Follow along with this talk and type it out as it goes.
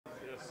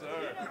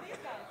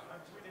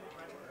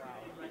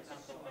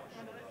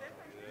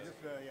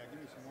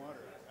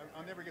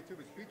I'll never get through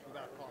the speech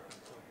without coughing.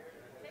 So.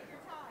 Take your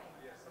time.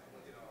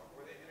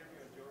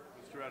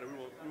 Mr. Ratner,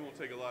 we won't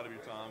take a lot of your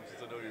time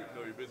since I know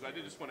you're busy. I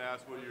did just want to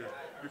ask what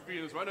your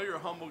feelings were. I know you're a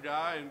humble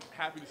guy and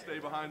happy to stay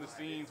behind the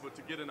scenes, but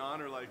to get an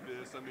honor like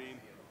this, I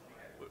mean,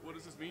 what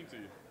does this mean to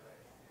you?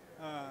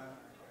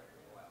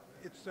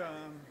 It's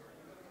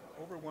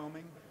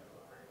overwhelming.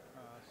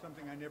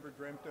 Something I never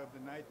dreamt of. The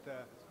night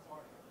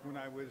when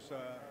I was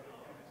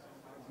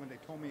when they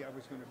told me I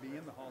was going to be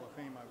in the Hall of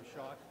Fame, I was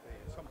shocked.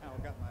 They somehow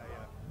got my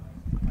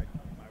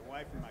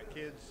wife and my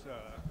kids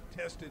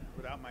tested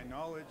without my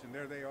knowledge, and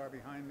there they are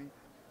behind me.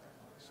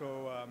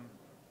 So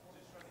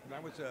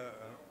that was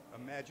a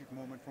magic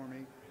moment for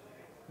me.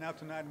 Now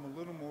tonight I'm a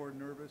little more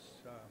nervous.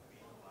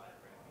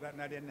 That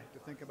night I didn't have to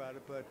think about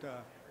it, but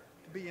to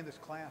be in this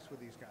class with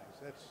these guys,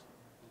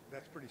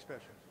 that's pretty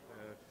special.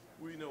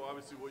 We know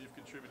obviously what you've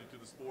contributed to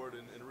the sport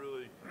and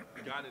really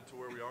gotten it to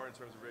where we are in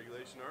terms of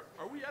regulation.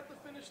 Are we at the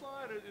finish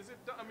line? Or is it?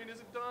 I mean,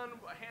 is it done?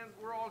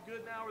 We're all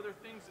good now. Are there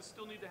things that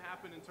still need to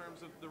happen in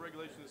terms of the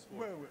regulation of the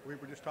sport? Well, we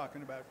were just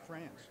talking about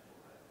France.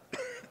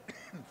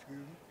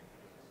 Excuse me.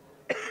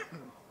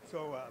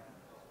 So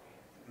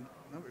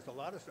there's a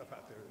lot of stuff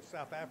out there. There's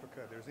South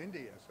Africa. There's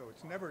India. So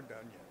it's never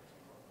done yet.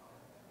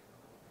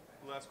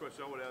 Last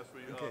question I would ask for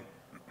you. Okay.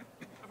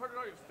 I've heard an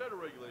argument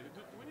federal regulation.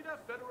 Do we need to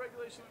have federal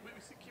regulation? We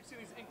keep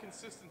seeing these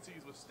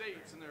inconsistencies with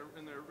states and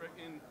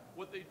in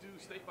what they do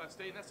state by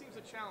state, and that seems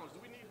a challenge. Do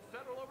we need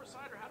federal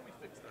oversight, or how do we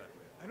fix that?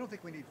 I don't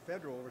think we need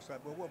federal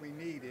oversight, but what we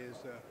need is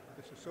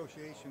this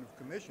association of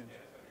commissions,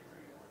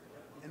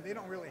 and they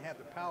don't really have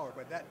the power,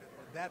 but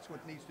that's what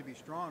needs to be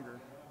stronger.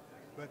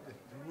 But the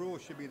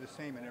rules should be the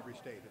same in every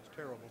state. It's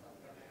terrible,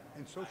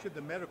 and so should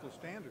the medical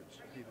standards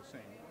be the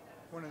same.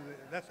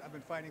 I've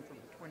been fighting for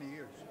 20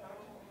 years.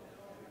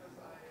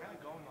 Kind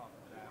of going off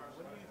of that,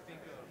 what do you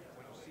think of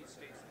when you see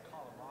states like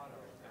Colorado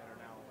that are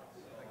now,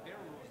 like their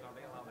rules now,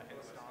 they allow the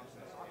head stomps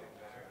and soccer?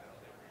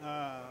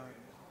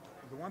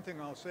 The one thing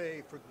I'll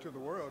say to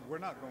the world, we're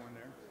not going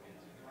there.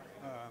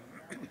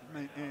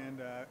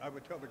 And I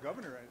would tell the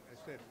governor, I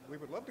said, we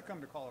would love to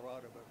come to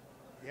Colorado, but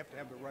you have to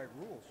have the right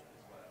rules.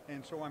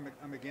 And so I'm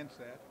against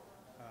that.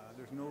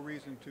 There's no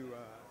reason to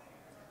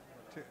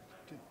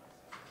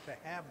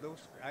have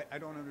those. I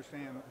don't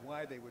understand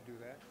why they would do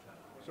that.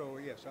 So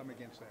yes, I'm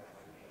against that.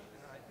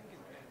 I think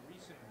in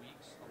recent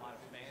weeks, a lot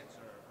of fans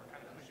are kind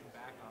of pushing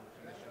back on the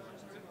commission,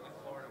 specifically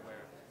Florida,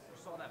 where you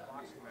saw that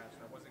boxing match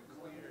that wasn't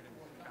cleared in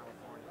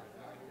California,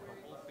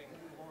 the whole thing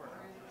in Florida,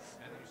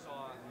 and then you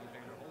saw the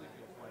Evander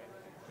Holyfield fight.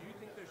 Do you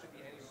think there should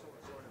be any sort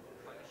of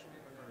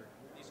punishment for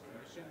these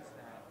commissions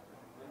that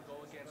will go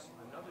against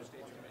another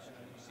state's commission,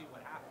 and you see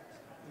what happens?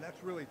 And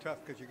that's really tough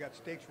because you got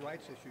states'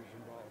 rights issues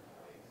involved,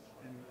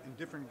 and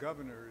different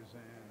governors,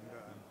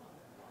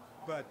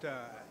 but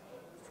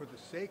for the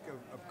sake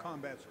of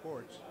combat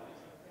sports,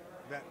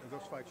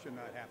 those fights should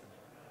not happen.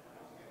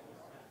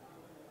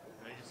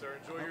 Thank you, sir.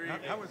 Enjoy your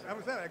evening. How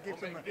was that? I gave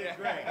some.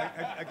 Great.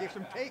 I gave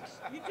some takes.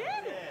 You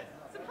did.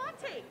 Some hot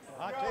takes.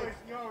 Hot takes.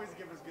 You always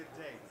give us good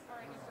takes. All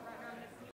right, Mr. Ratner.